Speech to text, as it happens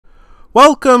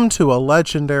Welcome to a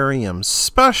Legendarium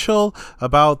special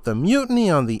about the mutiny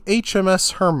on the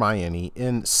H.M.S. Hermione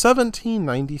in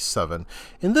 1797.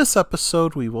 In this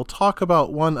episode, we will talk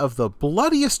about one of the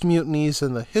bloodiest mutinies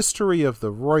in the history of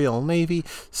the Royal Navy,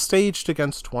 staged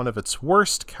against one of its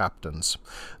worst captains.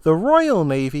 The Royal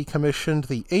Navy commissioned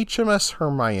the H.M.S.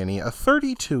 Hermione, a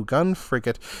 32-gun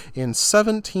frigate, in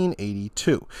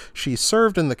 1782. She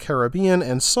served in the Caribbean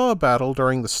and saw battle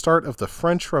during the start of the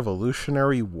French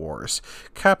Revolutionary Wars.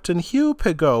 Captain Hugh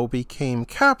Pigot became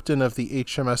captain of the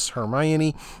H.M.S.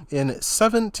 Hermione in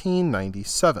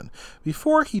 1797.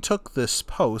 Before he took this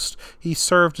post, he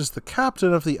served as the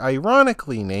captain of the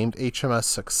ironically named H.M.S.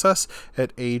 Success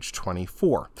at age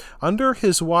 24. Under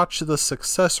his watch, the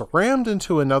Success rammed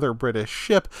into another British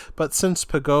ship, but since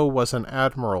Pigot was an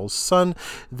admiral's son,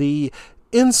 the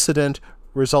incident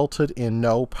resulted in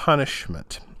no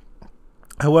punishment.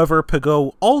 However,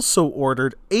 Pigot also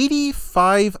ordered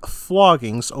 85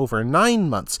 floggings over 9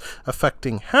 months,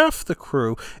 affecting half the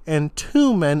crew, and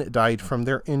 2 men died from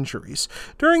their injuries.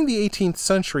 During the 18th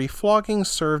century, flogging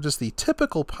served as the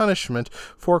typical punishment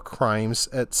for crimes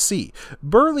at sea.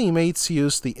 Burly mates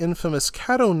used the infamous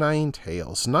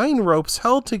cat-o'-nine-tails, 9 ropes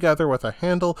held together with a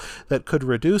handle that could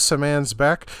reduce a man's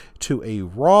back to a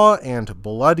raw and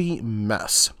bloody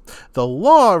mess. The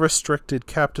law restricted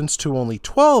captains to only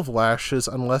 12 lashes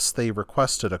unless they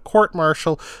requested a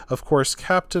court-martial. Of course,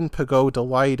 Captain Pigot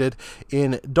delighted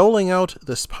in doling out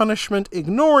this punishment,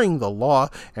 ignoring the law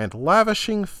and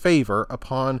lavishing favor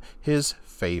upon his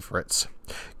favorites.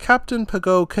 Captain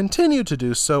Pigot continued to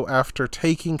do so after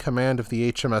taking command of the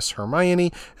H.M.S.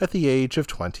 Hermione at the age of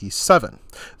 27.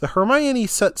 The Hermione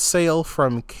set sail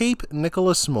from Cape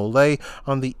Nicolas Mole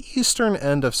on the eastern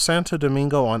end of Santo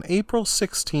Domingo on April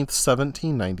 16,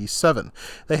 1797.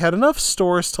 They had enough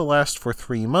stores to last for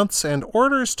 3 months and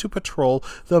orders to patrol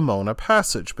the Mona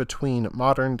Passage between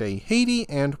modern-day Haiti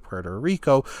and Puerto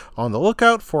Rico, on the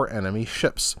lookout for enemy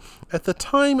ships. At the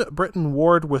time, Britain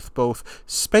warred with both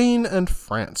Spain and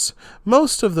France.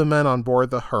 Most of the men on board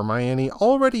the Hermione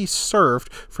already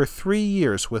served for 3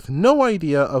 years with no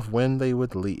idea of when they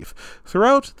would leave.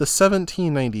 Throughout the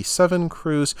 1797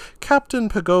 cruise, Captain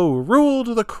Pigot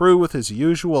ruled the crew with his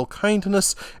usual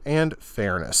kindness and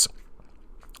fairness.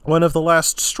 One of the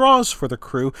last straws for the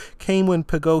crew came when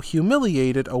Pigot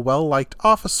humiliated a well-liked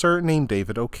officer named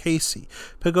David O'Casey.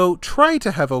 Pigot tried to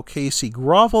have O'Casey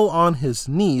grovel on his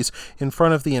knees in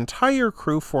front of the entire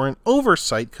crew for an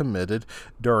oversight committed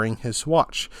during his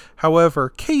watch. However,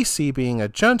 Casey, being a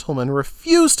gentleman,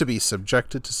 refused to be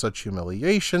subjected to such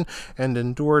humiliation and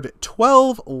endured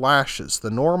 12 lashes,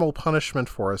 the normal punishment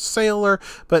for a sailor,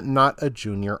 but not a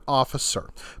junior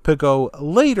officer. Pigot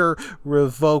later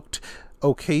revoked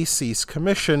O'Casey's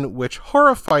commission, which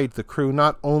horrified the crew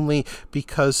not only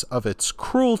because of its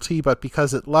cruelty, but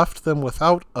because it left them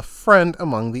without a friend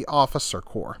among the officer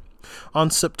corps. On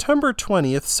September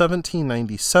 20th,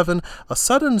 1797, a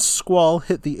sudden squall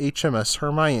hit the H.M.S.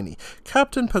 Hermione.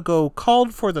 Captain Pigot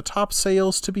called for the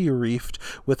topsails to be reefed,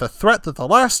 with a threat that the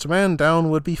last man down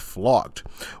would be flogged.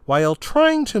 While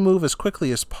trying to move as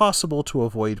quickly as possible to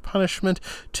avoid punishment,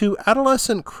 2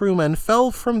 adolescent crewmen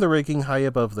fell from the rigging high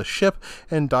above the ship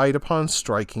and died upon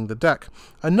striking the deck.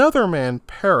 Another man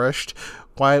perished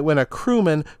when a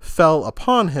crewman fell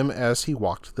upon him as he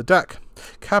walked the deck.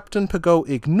 Captain Pigot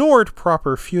ignored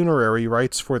proper funerary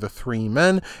rites for the 3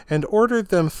 men and ordered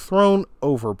them thrown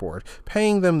overboard,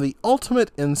 paying them the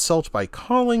ultimate insult by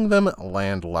calling them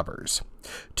landlubbers.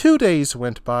 2 days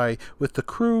went by, with the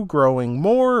crew growing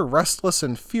more restless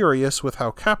and furious with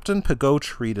how Captain Pigot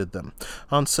treated them.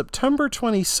 On September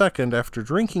 22nd, after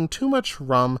drinking too much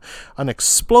rum, an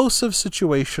explosive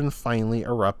situation finally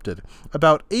erupted.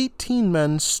 About 18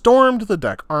 men stormed the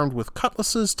deck, armed with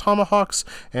cutlasses, tomahawks,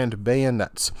 and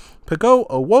bayonets. Pigot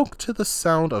awoke to the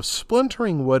sound of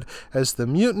splintering wood as the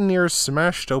mutineers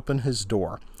smashed open his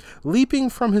door. Leaping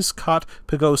from his cot,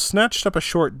 Pigot snatched up a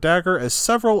short dagger as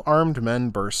several armed men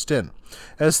burst in.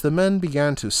 As the men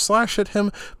began to slash at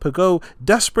him, Pigot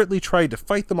desperately tried to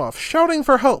fight them off, shouting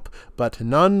for help, but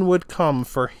none would come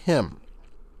for him.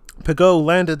 Pigot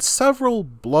landed several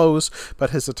blows,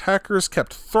 but his attackers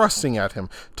kept thrusting at him,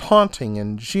 taunting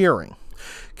and jeering.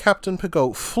 Captain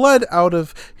Pigot fled out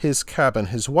of his cabin,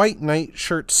 his white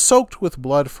nightshirt soaked with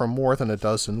blood from more than a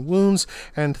dozen wounds,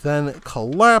 and then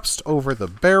collapsed over the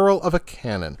barrel of a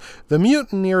cannon. The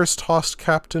mutineers tossed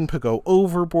Captain Pigot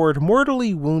overboard,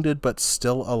 mortally wounded but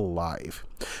still alive.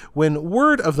 When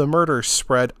word of the murder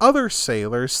spread, other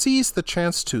sailors seized the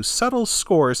chance to settle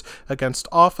scores against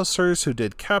officers who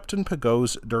did Captain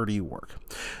Pigot's dirty work.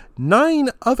 9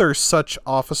 other such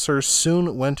officers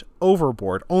soon went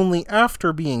overboard, only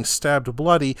after being stabbed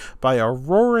bloody by a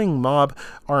roaring mob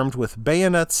armed with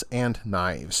bayonets and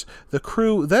knives. The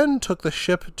crew then took the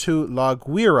ship to La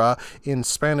Guaira in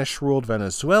Spanish-ruled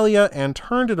Venezuela and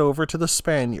turned it over to the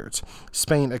Spaniards.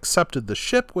 Spain accepted the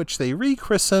ship, which they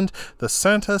rechristened the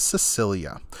Santa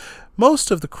Cecilia.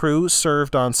 Most of the crew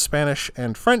served on Spanish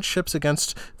and French ships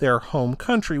against their home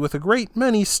country, with a great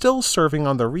many still serving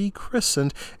on the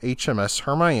rechristened H.M.S.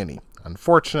 Hermione.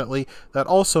 Unfortunately, that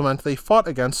also meant they fought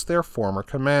against their former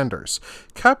commanders.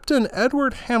 Captain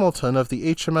Edward Hamilton of the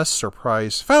H.M.S.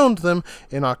 Surprise found them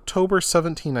in October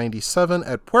 1797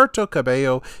 at Puerto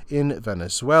Cabello in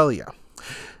Venezuela.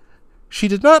 She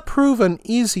did not prove an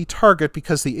easy target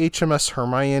because the H.M.S.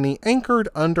 Hermione anchored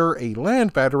under a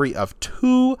land battery of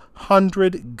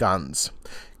 200 guns.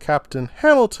 Captain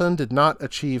Hamilton did not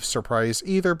achieve surprise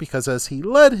either because as he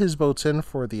led his boats in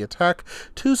for the attack,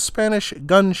 2 Spanish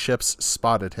gunships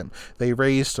spotted him. They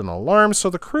raised an alarm, so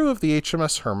the crew of the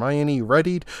HMS Hermione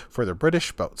readied for the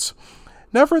British boats.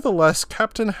 Nevertheless,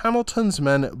 Captain Hamilton's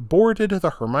men boarded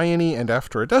the Hermione, and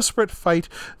after a desperate fight,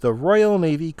 the Royal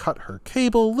Navy cut her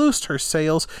cable, loosed her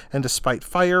sails, and despite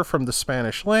fire from the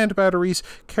Spanish land batteries,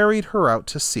 carried her out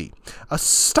to sea.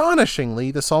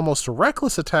 Astonishingly, this almost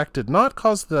reckless attack did not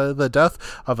cause the death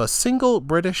of a single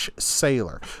British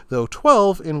sailor, though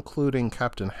 12, including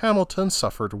Captain Hamilton,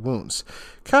 suffered wounds.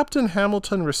 Captain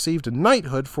Hamilton received a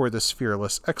knighthood for this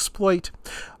fearless exploit.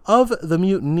 Of the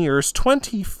mutineers,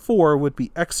 24 would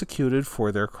be executed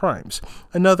for their crimes.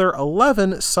 Another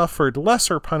 11 suffered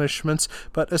lesser punishments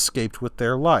but escaped with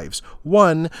their lives.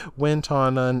 1 went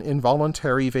on an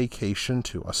involuntary vacation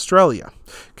to Australia.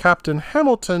 Captain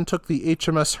Hamilton took the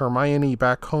HMS Hermione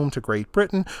back home to Great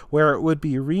Britain, where it would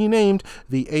be renamed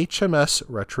the HMS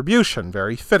Retribution.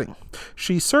 Very fitting.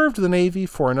 She served the Navy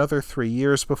for another 3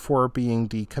 years before being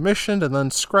decommissioned and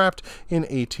then scrapped in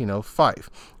 1805.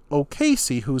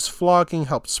 O'Casey, whose flogging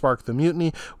helped spark the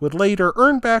mutiny, would later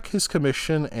earn back his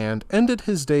commission and ended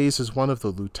his days as one of the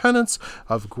lieutenants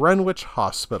of Greenwich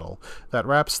Hospital. That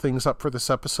wraps things up for this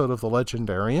episode of The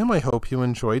Legendarium. I hope you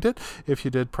enjoyed it. If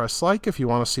you did, press like. If you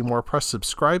want to see more, press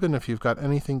subscribe. And if you've got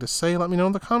anything to say, let me know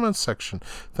in the comments section.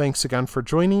 Thanks again for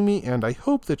joining me, and I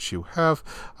hope that you have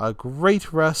a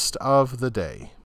great rest of the day.